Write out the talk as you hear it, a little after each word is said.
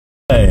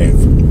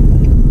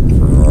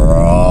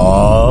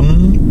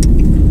From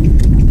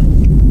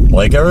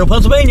Lake Ariel,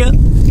 Pennsylvania.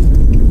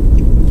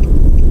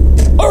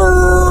 A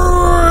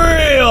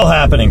real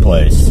happening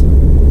place.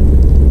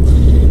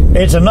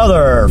 It's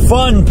another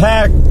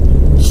fun-packed,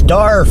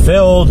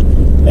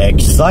 star-filled,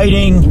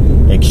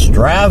 exciting,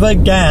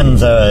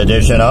 extravaganza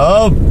edition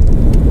of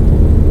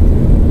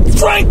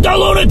Frank the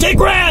Lunatic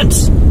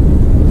Rants!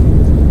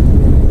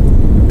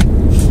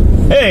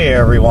 Hey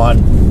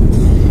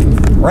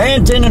everyone,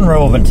 ranting and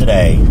roving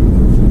today.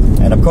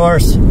 And of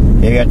course,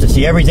 you get to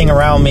see everything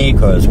around me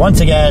because once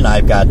again,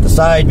 I've got the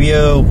side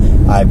view,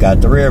 I've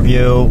got the rear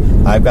view,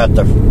 I've got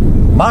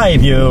my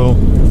view,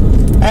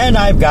 and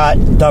I've got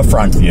the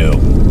front view.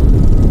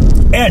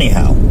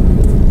 Anyhow,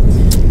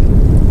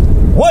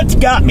 what's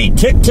got me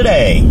ticked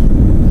today?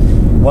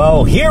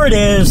 Well, here it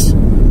is.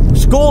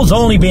 School's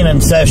only been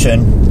in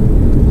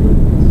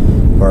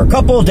session for a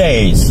couple of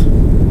days.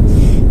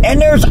 And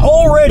there's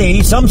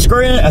already some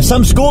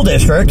school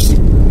districts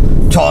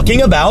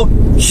talking about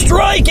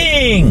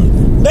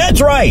striking.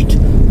 That's right.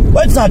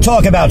 Let's not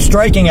talk about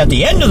striking at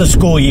the end of the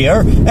school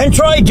year and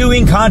try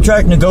doing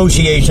contract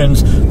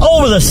negotiations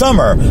over the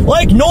summer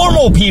like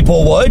normal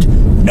people would.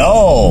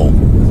 No.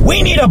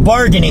 We need a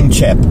bargaining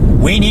chip.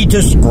 We need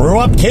to screw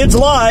up kids'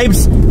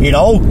 lives,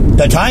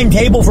 the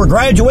timetable for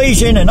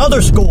graduation and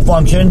other school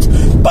functions,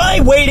 by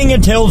waiting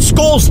until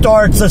school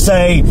starts to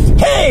say,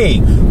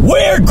 hey,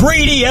 we're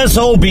greedy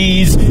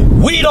SOBs,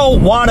 we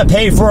don't want to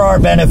pay for our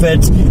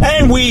benefits,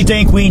 and we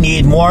think we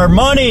need more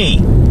money.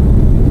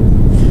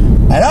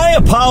 And I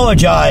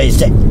apologize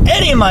to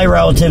any of my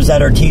relatives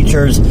that are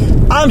teachers.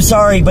 I'm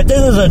sorry, but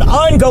this is an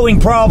ongoing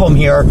problem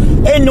here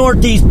in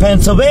Northeast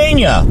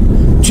Pennsylvania.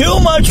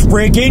 Too much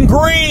freaking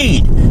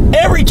greed.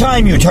 Every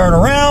time you turn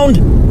around,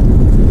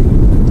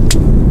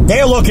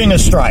 they're looking to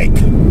strike.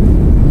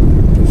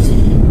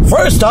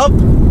 First up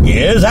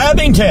is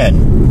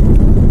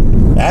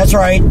Abington. That's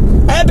right.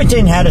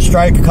 Abington had a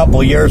strike a couple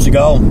of years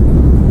ago.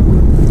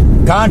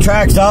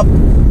 Contract's up.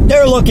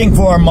 They're looking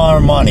for more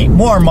money.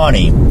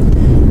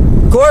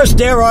 Of course,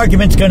 their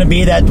argument's going to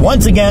be that,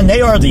 once again,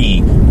 they are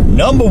the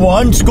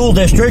 #1 school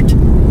district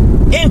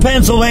in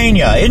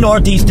Pennsylvania, in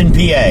northeastern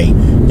PA.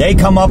 They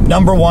come up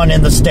 #1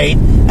 in the state,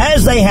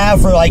 as they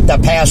have for like the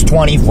past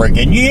 20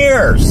 friggin'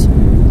 years.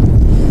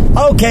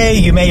 Okay,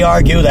 you may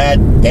argue that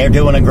they're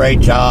doing a great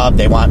job,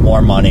 they want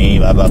more money,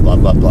 blah, blah, blah,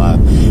 blah, blah.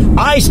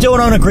 I still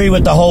don't agree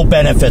with the whole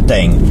benefit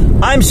thing.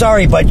 I'm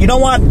sorry, but you know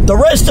what? The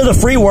rest of the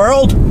free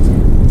world,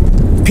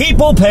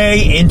 people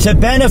pay into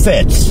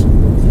benefits.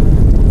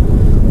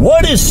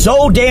 What is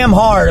so damn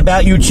hard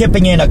about you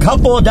chipping in a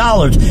couple of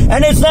dollars?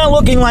 And it's not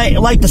looking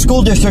like the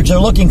school districts are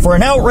looking for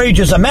an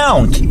outrageous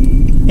amount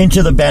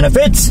into the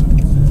benefits,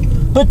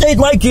 but they'd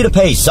like you to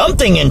pay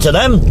something into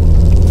them.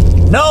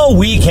 No,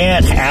 we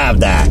can't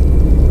have that.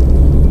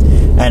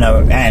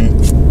 And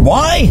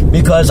why?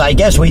 Because I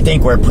guess we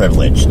think we're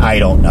privileged. I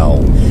don't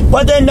know.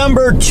 But then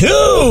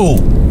 #2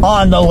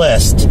 on the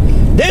list.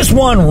 This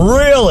one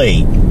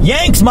really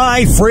yanks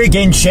my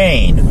friggin'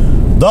 chain.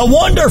 The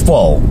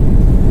wonderful,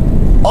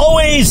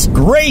 always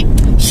great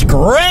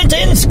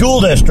Scranton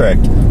School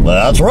District.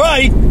 That's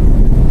right.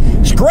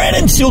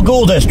 Scranton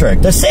School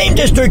District, the same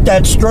district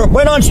that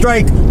went on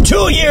strike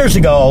 2 years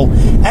ago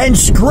and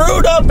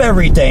screwed up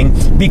everything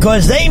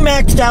because they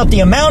maxed out the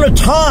amount of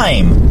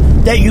time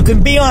that you can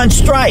be on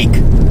strike.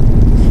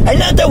 And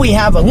not that we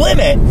have a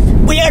limit,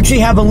 we actually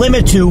have a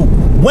limit to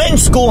when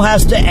school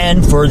has to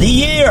end for the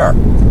year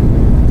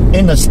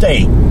in the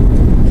state.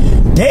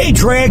 They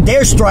dragged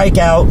their strike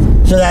out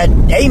so that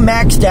they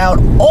maxed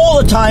out all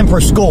the time for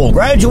school.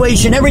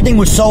 Graduation, everything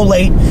was so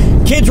late.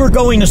 Kids were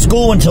going to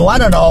school until,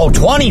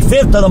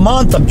 25th of the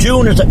month of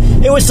June or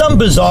something. It was some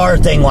bizarre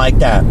thing like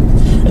that.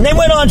 And they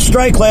went on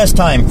strike last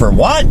time for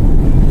what?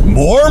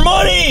 More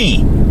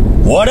money!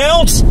 What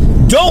else?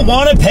 Don't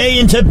want to pay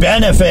into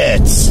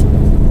benefits.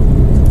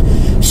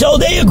 So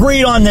they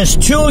agreed on this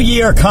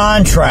 2-year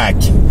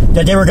contract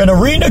that they were going to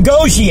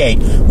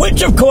renegotiate,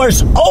 which, of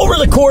course, over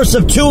the course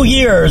of 2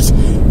 years,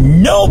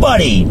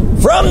 nobody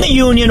from the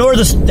union or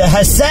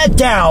has sat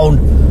down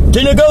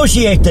to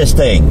negotiate this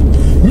thing.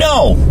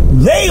 No,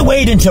 they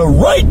wait until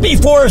right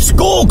before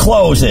school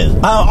closes.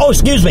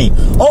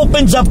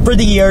 Opens up for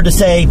the year to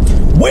say,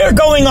 we're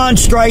going on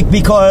strike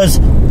because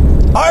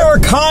our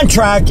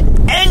contract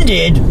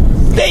ended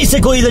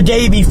basically the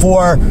day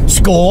before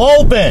school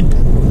opened.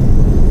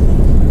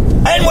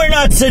 And we're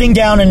not sitting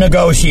down and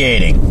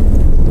negotiating.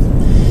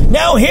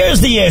 Now,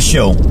 here's the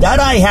issue that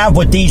I have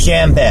with these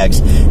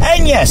jambags.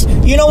 And yes,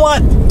 you know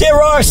what?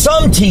 There are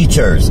some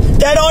teachers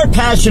that aren't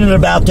passionate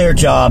about their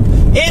job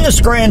in the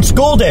Scranton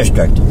School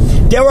District.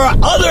 There are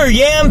other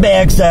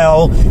yambags,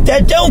 though,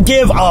 that don't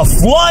give a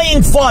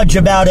flying fudge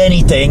about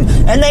anything,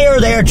 and they are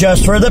there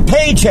just for the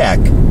paycheck.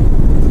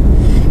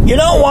 You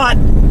know what?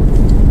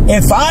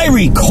 If I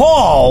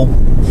recall,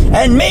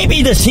 and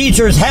maybe the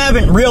teachers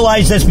haven't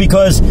realized this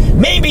because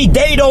maybe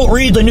they don't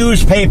read the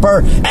newspaper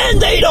and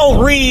they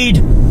don't read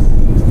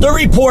the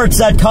reports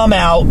that come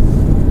out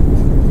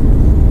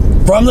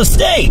from the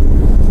state.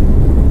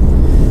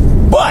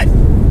 But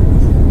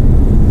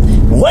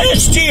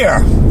last year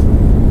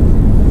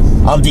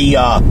of the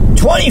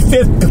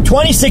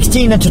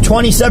 2016 into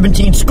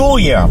 2017 school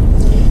year,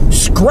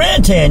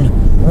 Scranton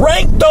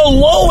ranked the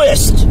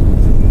lowest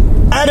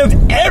out of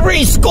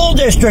every school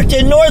district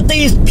in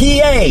Northeast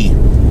PA.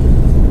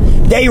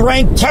 They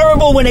ranked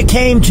terrible when it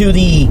came to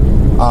the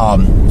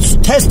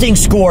testing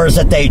scores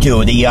that they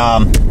do, the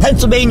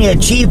Pennsylvania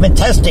Achievement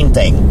Testing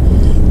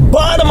thing.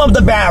 Bottom of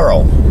the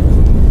barrel.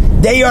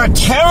 They are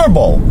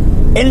terrible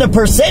in the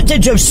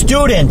percentage of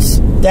students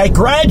that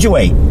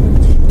graduate.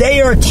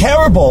 They are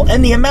terrible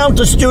in the amount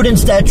of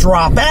students that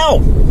drop out.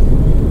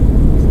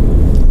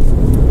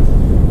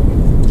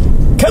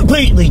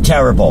 Completely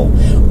terrible.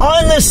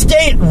 On the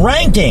state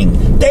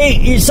ranking,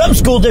 some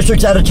school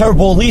districts that are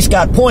terrible at least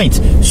got points.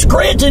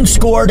 Scranton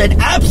scored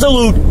an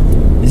absolute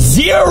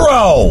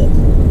 0.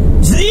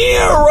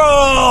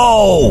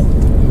 0!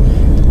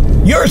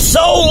 You're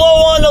so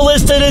low on the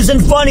list it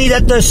isn't funny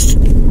that the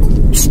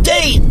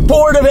State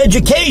Board of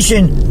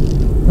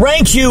Education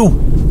ranks you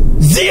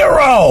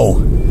 0.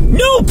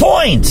 No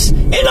points.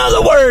 In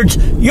other words,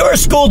 your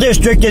school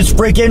district is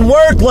freaking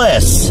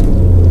worthless.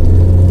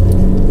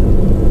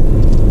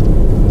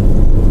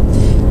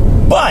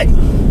 But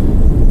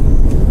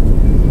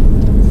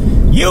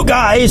you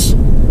guys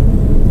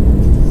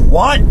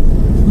want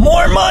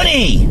more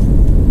money.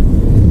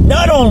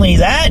 Not only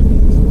that,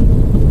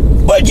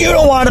 but you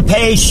don't want to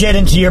pay shit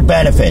into your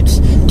benefits.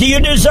 Do you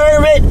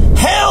deserve it?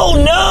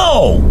 Hell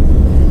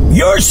no!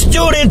 Your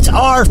students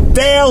are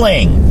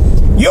failing.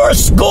 Your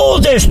school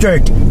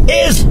district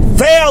is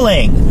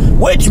failing,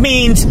 which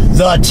means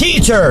the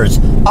teachers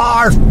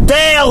are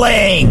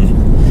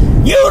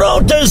failing. You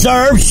don't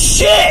deserve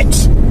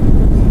shit.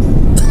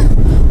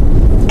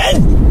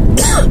 And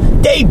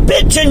they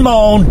bitch and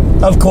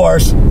moan, of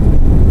course,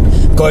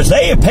 because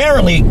they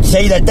apparently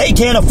say that they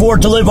can't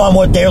afford to live on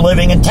what they're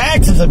living and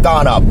taxes have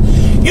gone up.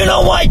 You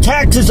know why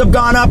taxes have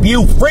gone up,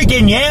 you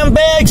freaking yam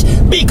bags?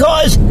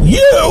 Because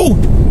you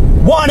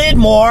wanted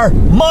more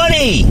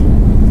money.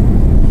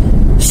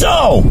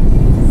 So,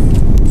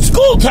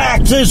 school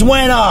taxes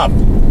went up.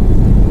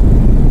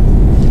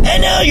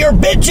 And now you're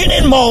bitching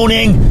and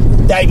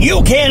moaning that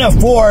you can't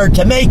afford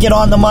to make it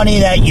on the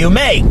money that you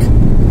make,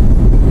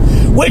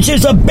 which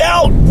is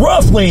about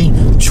roughly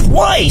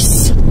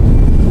twice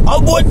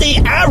of what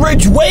the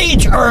average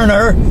wage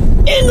earner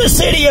in the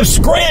city of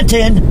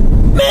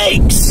Scranton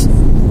makes.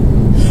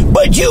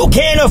 But you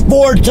can't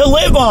afford to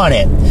live on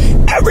it.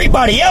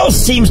 Everybody else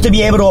seems to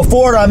be able to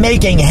afford on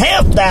making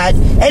half that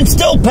and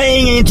still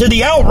paying into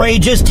the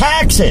outrageous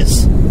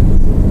taxes.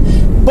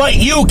 But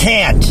you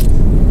can't.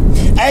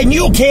 And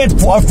you can't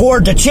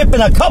afford to chip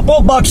in a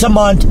couple bucks a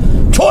month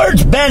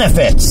towards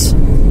benefits.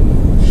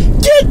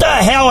 Get the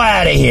hell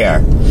out of here.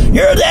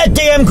 You're that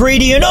damn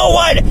greedy. You know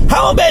what?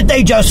 How about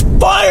they just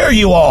fire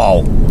you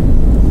all?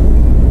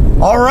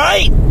 All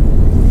right?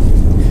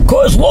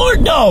 Because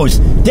Lord knows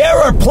there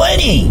are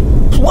plenty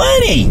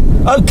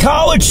of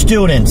college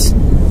students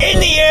in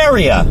the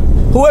area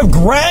who have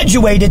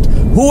graduated,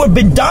 who have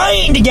been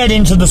dying to get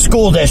into the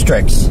school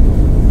districts.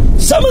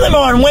 Some of them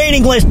are on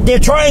waiting list. They're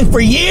trying for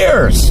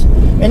years.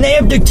 And they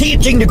have the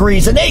teaching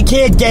degrees, and they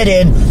can't get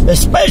in,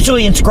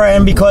 especially in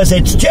Scranton, because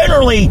it's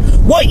generally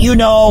what you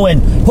know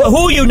and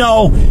who you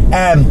know,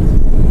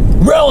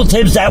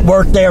 relatives that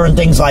work there and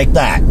things like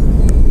that.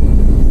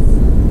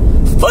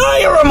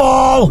 Fire them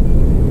all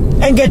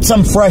and get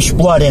some fresh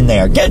blood in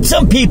there. Get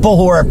some people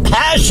who are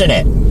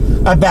passionate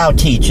about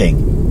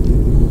teaching.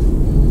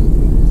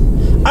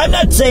 I'm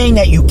not saying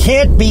that you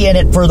can't be in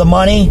it for the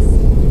money,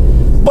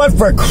 but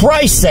for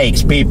Christ's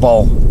sakes,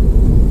 people,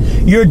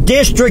 your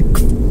district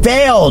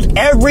failed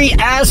every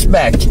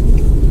aspect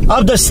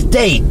of the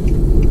state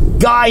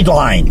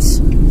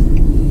guidelines.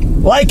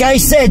 Like I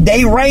said,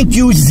 they ranked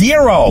you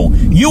 0.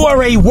 You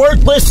are a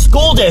worthless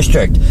school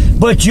district.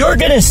 But you're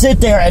going to sit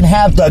there and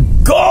have the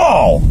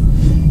gall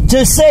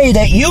to say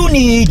that you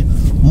need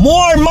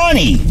more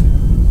money.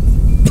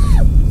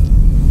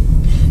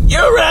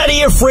 You're out of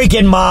your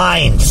freaking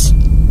minds.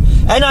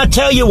 And I'll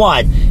tell you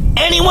what,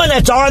 anyone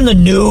that's on the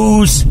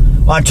news,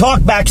 on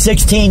Talkback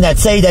 16, that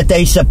say that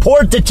they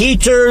support the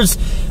teachers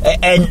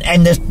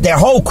and their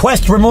whole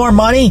quest for more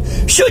money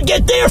should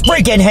get their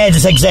freaking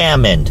heads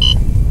examined.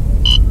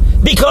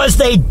 Because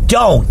they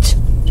don't.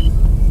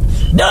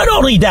 Not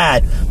only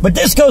that, but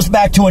this goes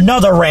back to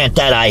another rant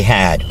that I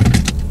had.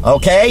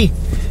 Okay?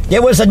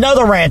 There was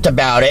another rant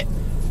about it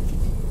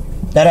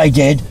that I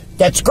did.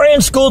 That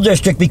Scranton School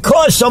District,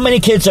 because so many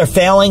kids are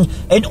failing,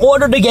 in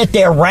order to get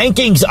their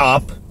rankings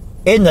up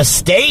in the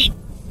state,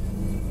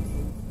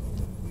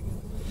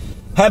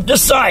 have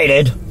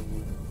decided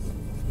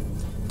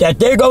that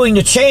they're going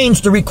to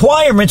change the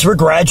requirements for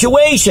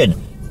graduation,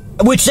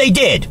 which they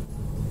did.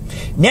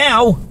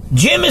 Now,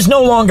 gym is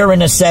no longer a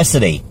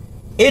necessity.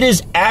 It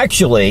is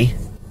actually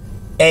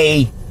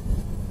a,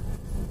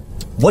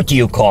 what do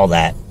you call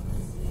that?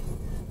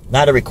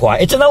 Not a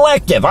requirement. It's an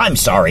elective. I'm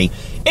sorry.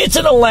 It's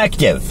an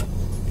elective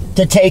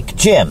to take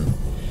gym.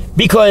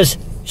 Because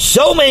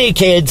so many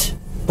kids,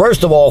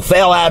 first of all,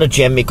 fail out of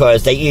gym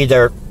because they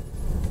either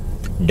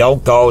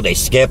don't go, they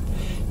skip,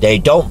 They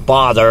don't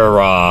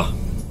bother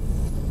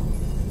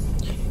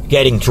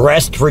getting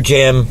dressed for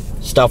gym,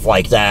 stuff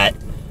like that.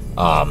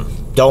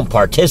 Don't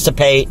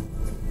participate,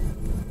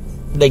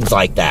 things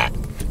like that.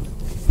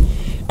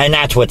 And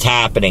that's what's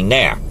happening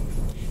there.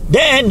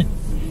 Then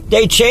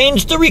they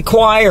changed the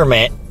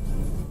requirement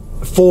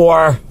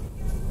for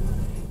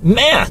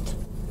math.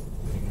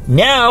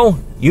 Now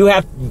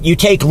you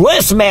take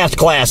less math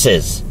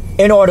classes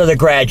in order to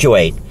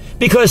graduate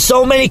because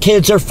so many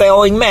kids are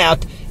failing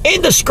math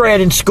in the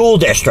Scranton school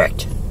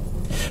district,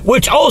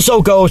 which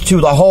also goes to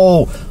the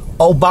whole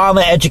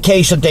Obama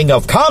education thing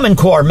of Common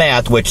Core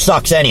math, which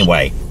sucks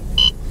anyway.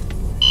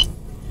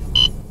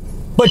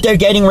 But they're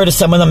getting rid of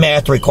some of the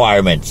math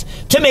requirements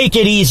to make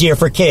it easier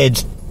for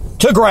kids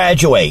to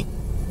graduate.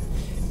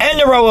 And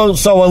they're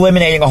also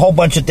eliminating a whole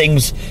bunch of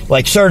things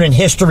like certain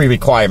history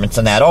requirements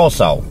and that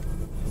also,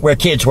 where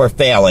kids were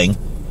failing.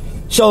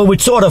 So it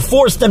would sort of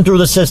force them through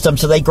the system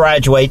so they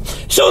graduate,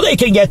 so they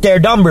can get their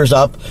numbers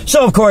up,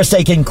 so of course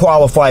they can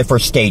qualify for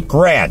state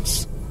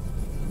grants.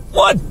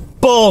 What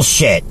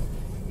bullshit!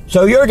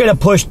 So you're going to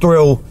push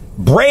through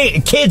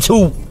kids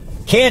who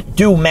can't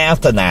do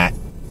math and that,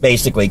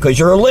 basically, because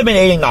you're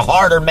eliminating the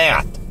harder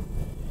math.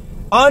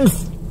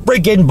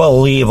 Unfriggin'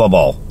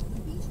 believable.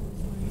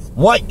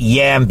 What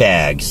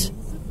yambags.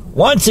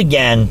 Once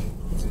again,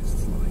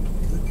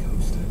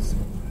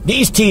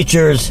 these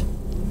teachers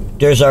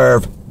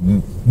deserve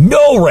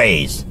no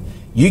raise.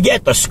 You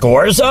get the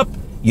scores up,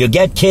 you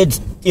get kids,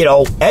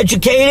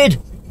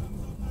 educated,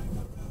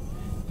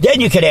 then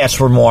you could ask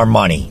for more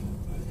money.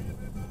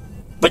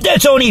 But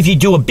that's only if you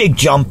do a big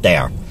jump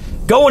there.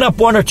 Going up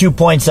 1 or 2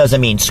 points doesn't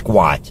mean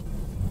squat.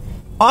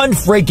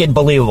 Unfreaking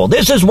believable.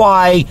 This is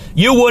why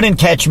you wouldn't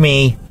catch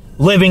me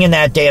living in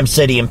that damn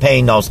city and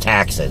paying those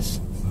taxes.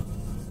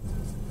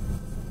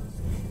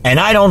 And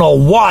I don't know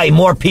why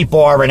more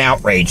people aren't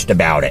outraged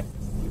about it.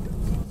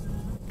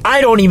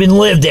 I don't even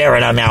live there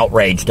and I'm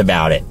outraged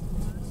about it.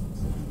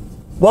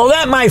 Well,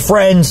 that, my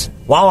friends,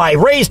 while I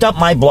raised up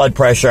my blood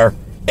pressure,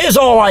 is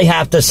all I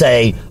have to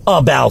say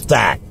about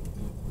that.